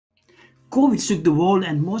COVID shook the world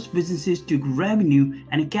and most businesses took revenue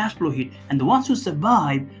and a cash flow hit. And the ones who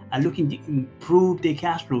survived are looking to improve their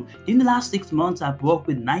cash flow. In the last 6 months, I've worked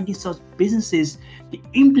with 90 such businesses to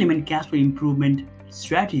implement cash flow improvement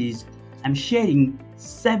strategies. I'm sharing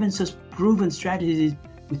 7 such proven strategies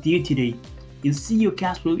with you today. You'll see your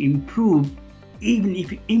cash flow improve even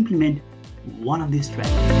if you implement one of these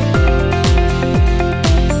strategies.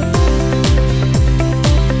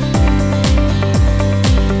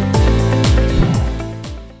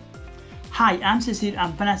 Hi, I'm Shishir.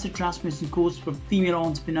 I'm financial transformation coach for female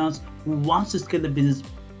entrepreneurs who wants to scale the business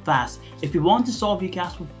fast. If you want to solve your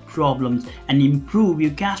cash flow problems and improve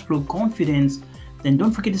your cash flow confidence, then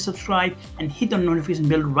don't forget to subscribe and hit the notification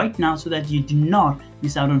bell right now so that you do not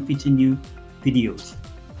miss out on future new videos.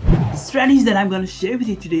 The strategies that I'm going to share with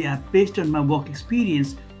you today are based on my work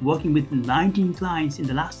experience working with 19 clients in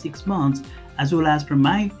the last 6 months, as well as from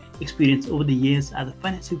my experience over the years as a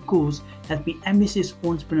financial coach, helping ambitious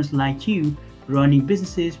entrepreneurs like you running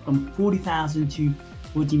businesses from 40,000 to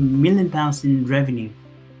 40 million pounds in revenue.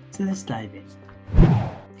 So let's dive in.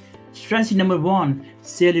 Strategy number 1,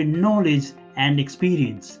 share your knowledge and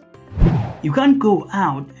experience. You can't go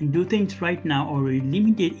out and do things right now or you're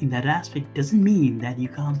limited in that aspect doesn't mean that you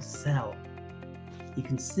can't sell. You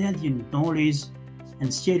can sell your knowledge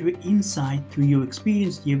and share your insight through your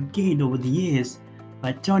experience you've gained over the years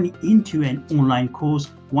by turning into an online course,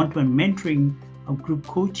 one-to-one mentoring, or group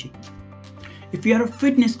coaching. If you are a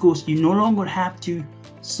fitness coach, you no longer have to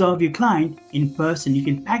serve your client in person. You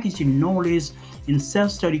can package your knowledge in a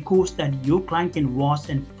self-study course that your client can watch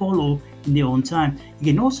and follow in their own time.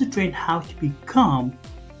 You can also train how to become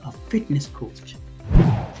a fitness coach.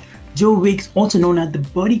 Joe Wicks, also known as the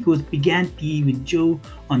Body Coach, began PE with Joe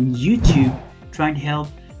on YouTube, trying to help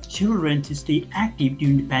children to stay active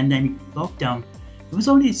during the pandemic lockdown. It was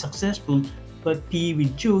already successful, but PE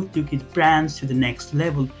with Joe took his brands to the next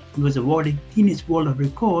level. He was awarded Guinness World of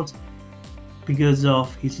Records because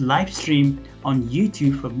of his live stream on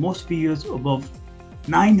YouTube for most viewers, above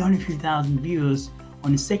 950,000 viewers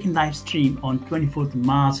on his second live stream on 24th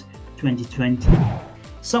March 2020.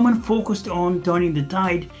 Someone focused on turning the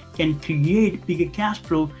tide can create bigger cash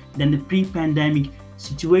flow than the pre-pandemic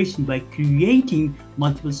situation by creating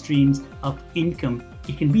multiple streams of income.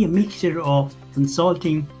 It can be a mixture of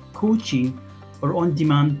consulting, coaching, or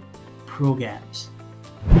on-demand programs.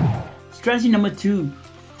 Strategy number 2,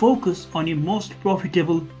 focus on your most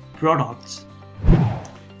profitable products.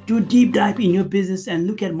 Do a deep dive in your business and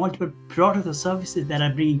look at multiple products or services that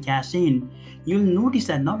are bringing cash in. You'll notice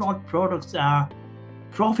that not all products are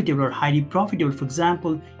profitable or highly profitable. For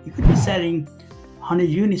example, you could be selling 100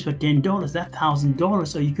 units for $10, that's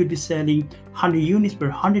 $1,000, or you could be selling 100 units for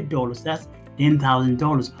 $100, that's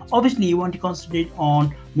 $10,000. Obviously, you want to concentrate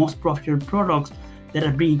on most profitable products that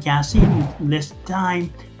are bringing cash in with less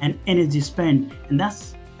time and energy spent, and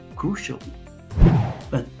that's crucial.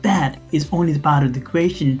 But that is only the part of the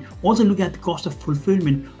equation. Also look at the cost of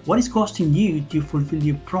fulfillment. What is costing you to fulfill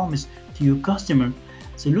your promise to your customer?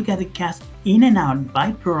 So look at the cash in and out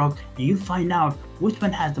by product, and you'll find out which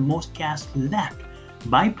one has the most cash left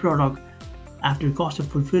by product after the cost of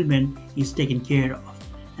fulfillment is taken care of.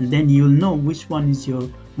 And then you'll know which one is your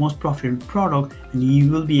most profitable product, and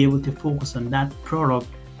you will be able to focus on that product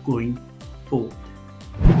going forward.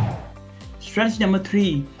 Strategy number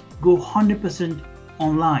 3, go 100%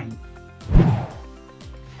 online.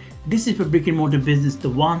 This is for brick and mortar business, the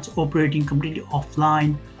ones operating completely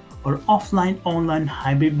offline or offline online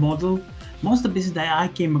hybrid model. Most of the business that I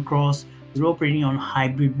came across were operating on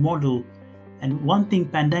hybrid model. And one thing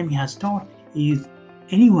pandemic has taught is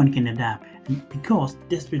anyone can adapt, and because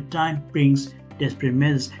desperate time brings desperate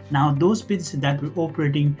measures. Now those businesses that were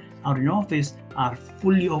operating out in office are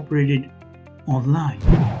fully operated online.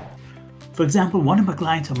 For example, one of my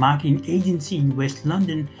clients, a marketing agency in West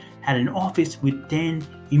London, had an office with 10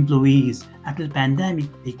 employees. After the pandemic,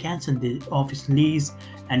 they cancelled the office lease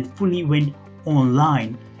and fully went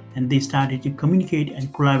online, and they started to communicate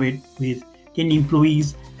and collaborate with 10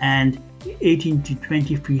 employees and 18 to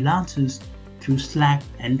 20 freelancers through Slack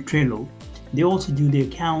and Trello. They also do their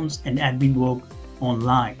accounts and admin work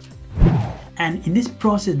online. And in this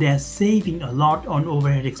process, they are saving a lot on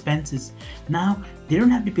overhead expenses. Now, they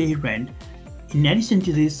don't have to pay rent. In addition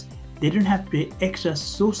to this, they don't have to pay extra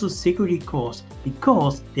social security costs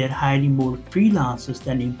because they're hiring more freelancers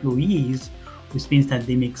than employees, which means that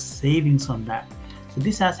they make savings on that. So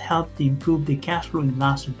this has helped to improve the cash flow in the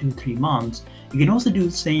last 2-3 months. You can also do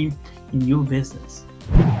the same in your business.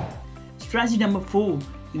 Strategy number 4,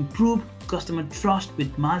 improve customer trust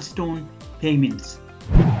with milestone payments.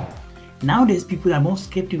 Nowadays, people are more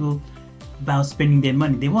skeptical about spending their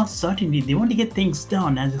money. They want certainty. They want to get things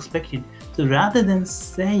done as expected. So rather than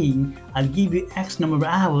saying, I'll give you X number of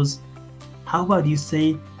hours, how about you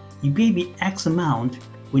say, you pay me X amount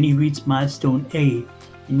when you reach milestone A,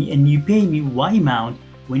 and you pay me Y amount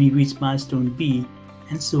when you reach milestone B,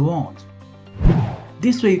 and so on.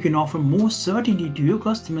 This way you can offer more certainty to your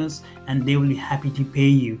customers and they will be happy to pay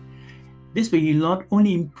you. This way you not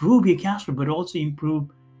only improve your cash flow but also improve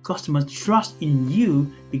customer trust in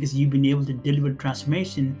you, because you've been able to deliver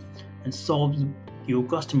transformation and solve your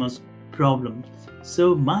customers' problems.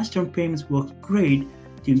 So milestone payments work great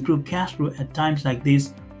to improve cash flow at times like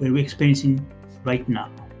this where we're experiencing right now.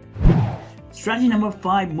 Strategy number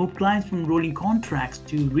 5, move clients from rolling contracts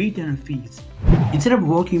to retainer fees. Instead of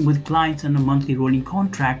working with clients on a monthly rolling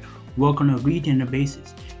contract, work on a retainer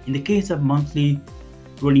basis. In the case of monthly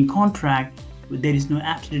rolling contract, there is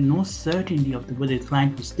absolutely no certainty of whether the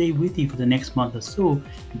client will stay with you for the next month or so.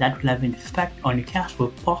 That will have an effect on your cash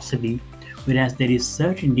flow possibly, whereas there is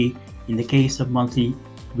certainty in the case of monthly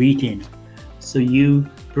retainer. So you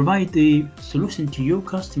provide the solution to your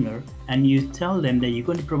customer and you tell them that you're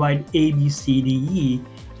going to provide A, B, C, D, E,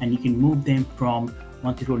 and you can move them from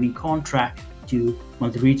monthly rolling contract to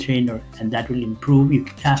monthly retainer, and that will improve your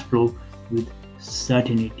cash flow with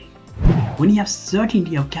certainty. When you have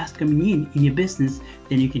certainty of cash coming in your business,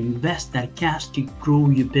 then you can invest that cash to grow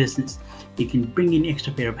your business. You can bring in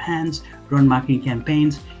extra pair of hands, run marketing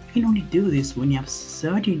campaigns. You can only do this when you have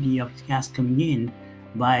certainty of cash coming in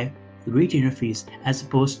by retainer fees, as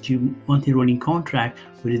opposed to monthly rolling contract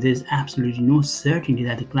where there's absolutely no certainty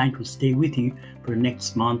that the client will stay with you for the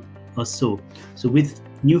next month or so. So with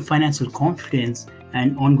new financial confidence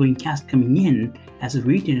and ongoing cash coming in as a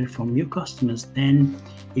retainer from your customers, then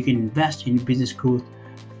you can invest in business growth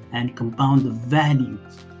and compound the value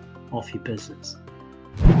of your business.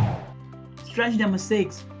 Strategy number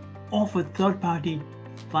 6, offer third-party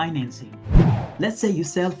financing. Let's say you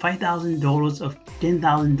sell $5,000 of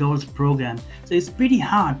 $10,000 program. So it's pretty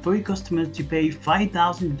hard for your customers to pay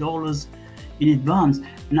 $5,000 in advance.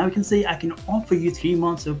 Now you can say, I can offer you 3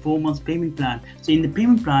 months or 4 months payment plan. So in the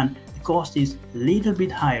payment plan, the cost is a little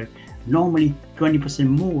bit higher, normally 20%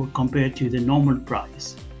 more compared to the normal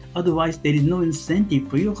price. Otherwise, there is no incentive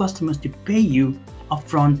for your customers to pay you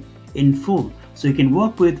upfront in full. So you can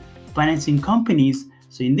work with financing companies.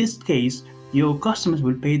 So in this case, your customers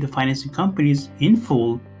will pay the financing companies in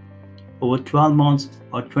full over 12 months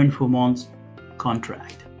or 24 months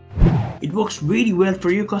contract. It works really well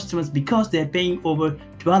for your customers because they're paying over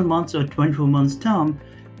 12 months or 24 months term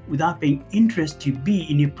without paying interest to be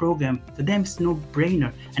in your program. For them, it's no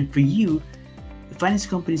brainer. And for you, the finance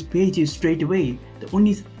companies pay you straight away. The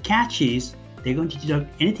only catch is they're going to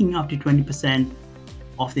deduct anything up to 20%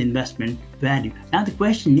 of the investment value. Now the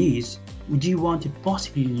question is, would you want to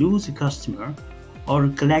possibly lose a customer or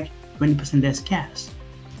collect 20% less cash?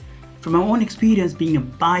 From my own experience being a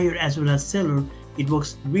buyer as well as seller, it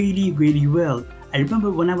works really, really well. I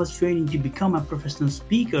remember when I was training to become a professional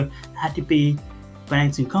speaker, I had to pay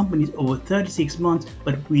financing companies over 36 months,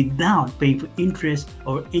 but without paying for interest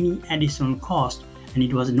or any additional cost, and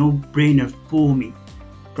it was a no-brainer for me.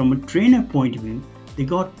 From a trainer point of view, they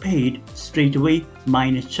got paid straight away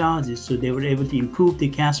minus charges, so they were able to improve their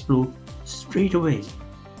cash flow straight away.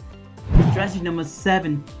 Strategy number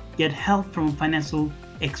 7, get help from a financial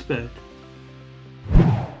expert.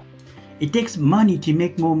 It takes money to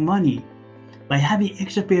make more money. By having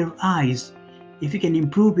extra pair of eyes, if you can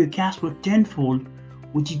improve your cash flow tenfold,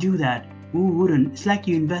 would you do that? Who wouldn't? It's like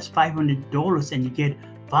you invest $500 and you get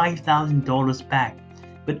 $5,000 back.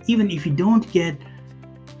 But even if you don't get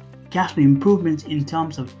cash flow improvements in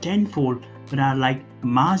terms of tenfold, but are like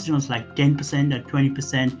marginals like 10% or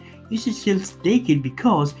 20%, you should still take it,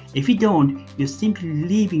 because if you don't, you're simply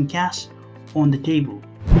leaving cash on the table.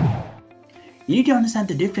 You need to understand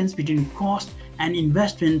the difference between cost and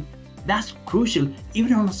investment. That's crucial.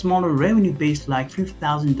 Even on a smaller revenue base like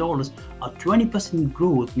 $50,000, a 20%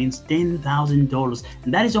 growth means $10,000,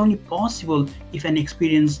 and that is only possible if an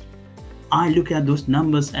experienced eye look at those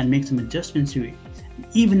numbers and make some adjustments to it.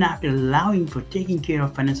 Even after allowing for taking care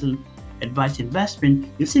of financial advice investment,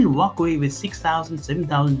 you still walk away with $6,000,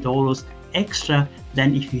 $7,000 extra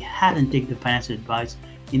than if you hadn't taken the financial advice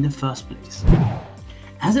in the first place.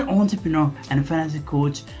 As an entrepreneur and a financial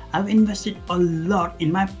coach, I've invested a lot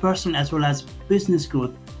in my personal as well as business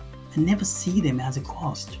growth and never see them as a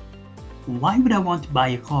cost. Why would I want to buy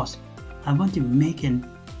a cost? I want to make an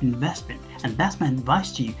investment, and that's my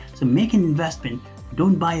advice to you. So make an investment,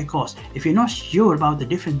 don't buy a cost. If you're not sure about the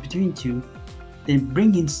difference between two, then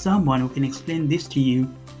bring in someone who can explain this to you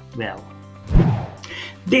well.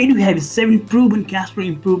 There you have 7 proven cash flow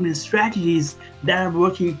improvement strategies that are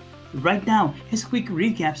working right now. Here's a quick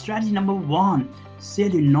recap. Strategy number 1, sell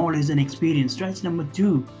your knowledge and experience. Strategy number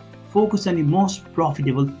 2, focus on the most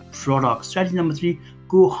profitable products. Strategy number 3,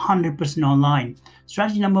 go 100% online.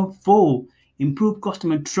 Strategy number 4, improve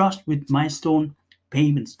customer trust with milestone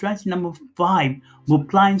payments. Strategy number 5, move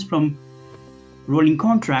clients from rolling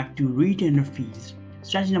contract to retainer fees.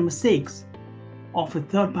 Strategy number 6, offer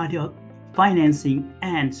third-party financing.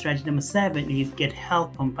 And strategy number 7 is get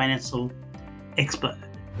help from financial expert.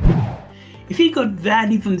 If you got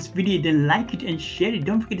value from this video, then like it and share it.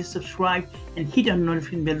 Don't forget to subscribe and hit on the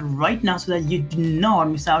notification bell right now so that you do not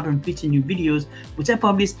miss out on future new videos, which I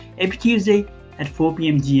publish every Tuesday at 4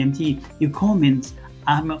 p.m. GMT. Your comments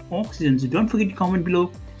are my oxygen, so don't forget to comment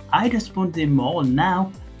below. I respond to them all.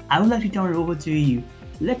 Now, I would like to turn it over to you.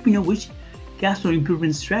 Let me know which cash flow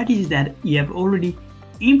improvement strategies that you have already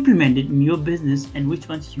implemented in your business and which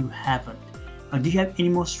ones you haven't. Or do you have any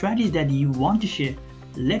more strategies that you want to share?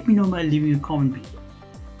 Let me know by leaving a comment below.